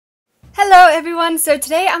Hello everyone! So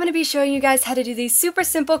today I'm going to be showing you guys how to do these super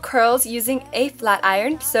simple curls using a flat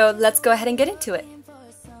iron, so let's go ahead and get into it.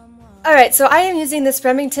 Alright, so I am using this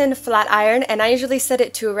Remington flat iron and I usually set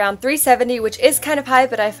it to around 370, which is kind of high,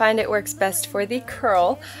 but I find it works best for the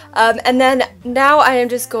curl. And then now I am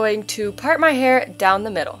just going to part my hair down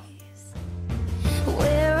the middle.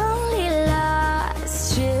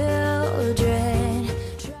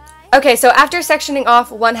 Okay, so after sectioning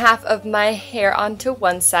off one half of my hair onto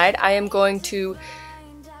one side, I am going to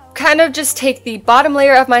kind of just take the bottom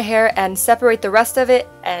layer of my hair and separate the rest of it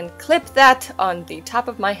and clip that on the top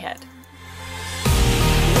of my head.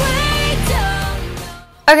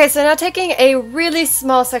 Okay, so now taking a really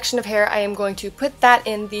small section of hair, I am going to put that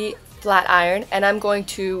in the flat iron, and I'm going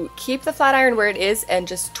to keep the flat iron where it is and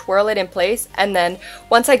just twirl it in place, and then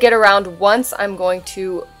once I get around once, I'm going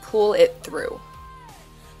to pull it through.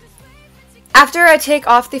 After I take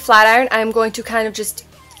off the flat iron, I'm going to kind of just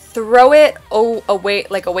throw it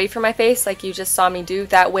away from my face like you just saw me do.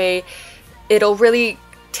 That way it'll really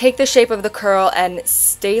take the shape of the curl and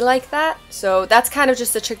stay like that. So that's kind of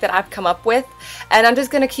just a trick that I've come up with, and I'm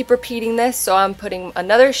just going to keep repeating this. So I'm putting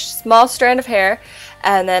another small strand of hair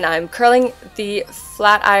and then I'm curling the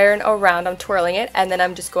flat iron around, I'm twirling it, and then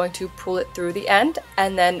I'm just going to pull it through the end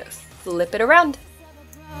and then flip it around.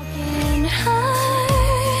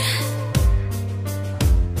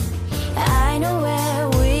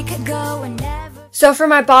 So for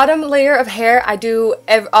my bottom layer of hair, I do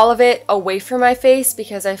all of it away from my face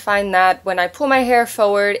because I find that when I pull my hair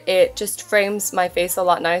forward, it just frames my face a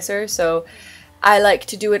lot nicer. So I like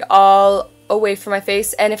to do it all away from my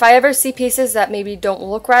face. And if I ever see pieces that maybe don't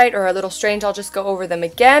look right or a little strange, I'll just go over them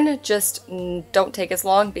again. Just don't take as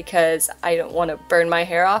long because I don't want to burn my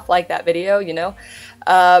hair off like that video, you know.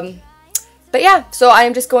 But yeah, so I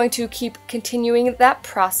am just going to keep continuing that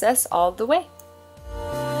process all the way.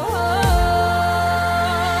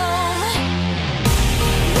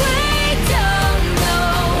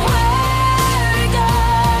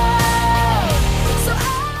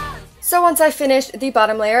 So once I finish the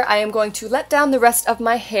bottom layer, I am going to let down the rest of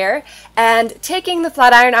my hair, and taking the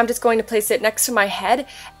flat iron, I'm just going to place it next to my head,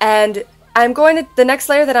 and the next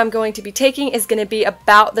layer that I'm going to be taking is going to be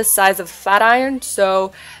about the size of the flat iron,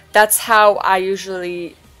 so that's how I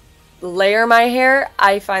usually layer my hair.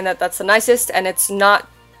 I find that that's the nicest, and it's not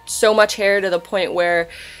so much hair to the point where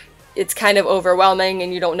it's kind of overwhelming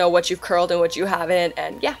and you don't know what you've curled and what you haven't,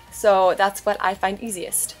 and yeah, so that's what I find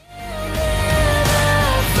easiest.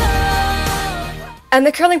 And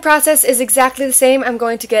the curling process is exactly the same. I'm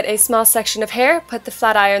going to get a small section of hair, put the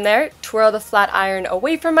flat iron there, twirl the flat iron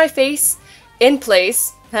away from my face, in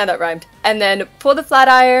place, that rhymed, and then pull the flat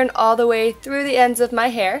iron all the way through the ends of my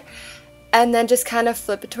hair, and then just kind of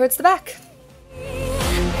flip it towards the back.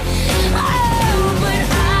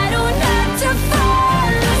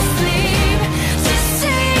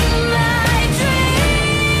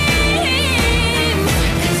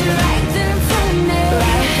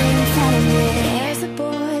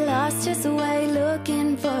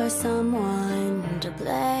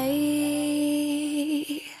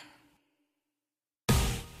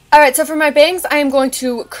 Alright, so for my bangs, I am going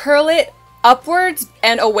to curl it upwards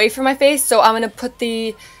and away from my face. So I'm going to put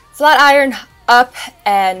the flat iron up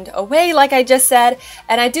and away like I just said.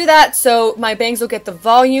 And I do that so my bangs will get the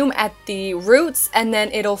volume at the roots and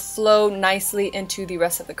then it'll flow nicely into the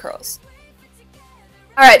rest of the curls.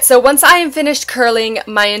 Alright, so once I am finished curling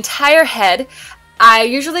my entire head, I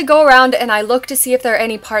usually go around and I look to see if there are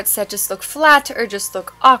any parts that just look flat or just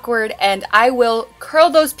look awkward, and I will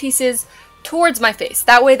curl those pieces towards my face.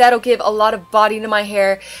 That way that'll give a lot of body to my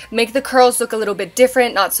hair, make the curls look a little bit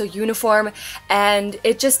different, not so uniform, and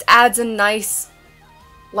it just adds a nice,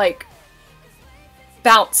 like,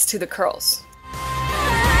 bounce to the curls.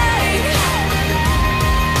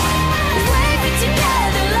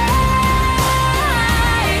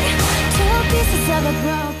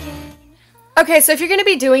 Okay, so if you're going to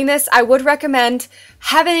be doing this, I would recommend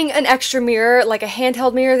having an extra mirror, like a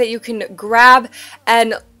handheld mirror that you can grab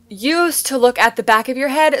and use to look at the back of your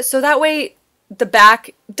head, so that way the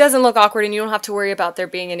back doesn't look awkward and you don't have to worry about there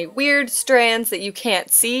being any weird strands that you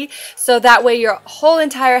can't see, so that way your whole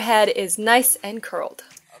entire head is nice and curled.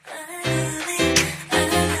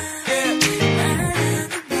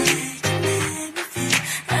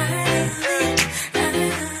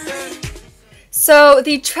 So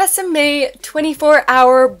the Tresemme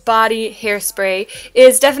 24-hour body hairspray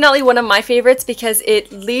is definitely one of my favorites because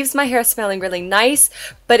it leaves my hair smelling really nice,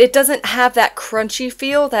 but it doesn't have that crunchy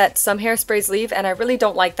feel that some hairsprays leave, and I really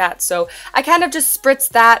don't like that. So I kind of just spritz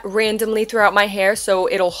that randomly throughout my hair so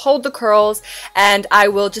it'll hold the curls, and I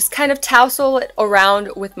will just kind of tousle it around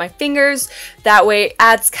with my fingers. That way it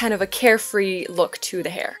adds kind of a carefree look to the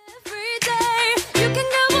hair.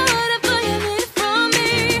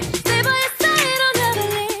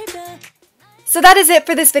 So that is it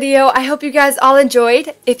for this video. I hope you guys all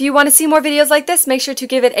enjoyed. If you want to see more videos like this, make sure to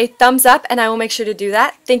give it a thumbs up and I will make sure to do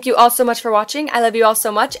that. Thank you all so much for watching. I love you all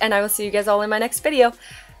so much and I will see you guys all in my next video.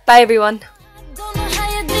 Bye everyone.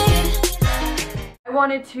 I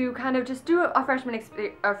wanted to kind of just do a freshman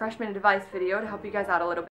advice video to help you guys out a little bit.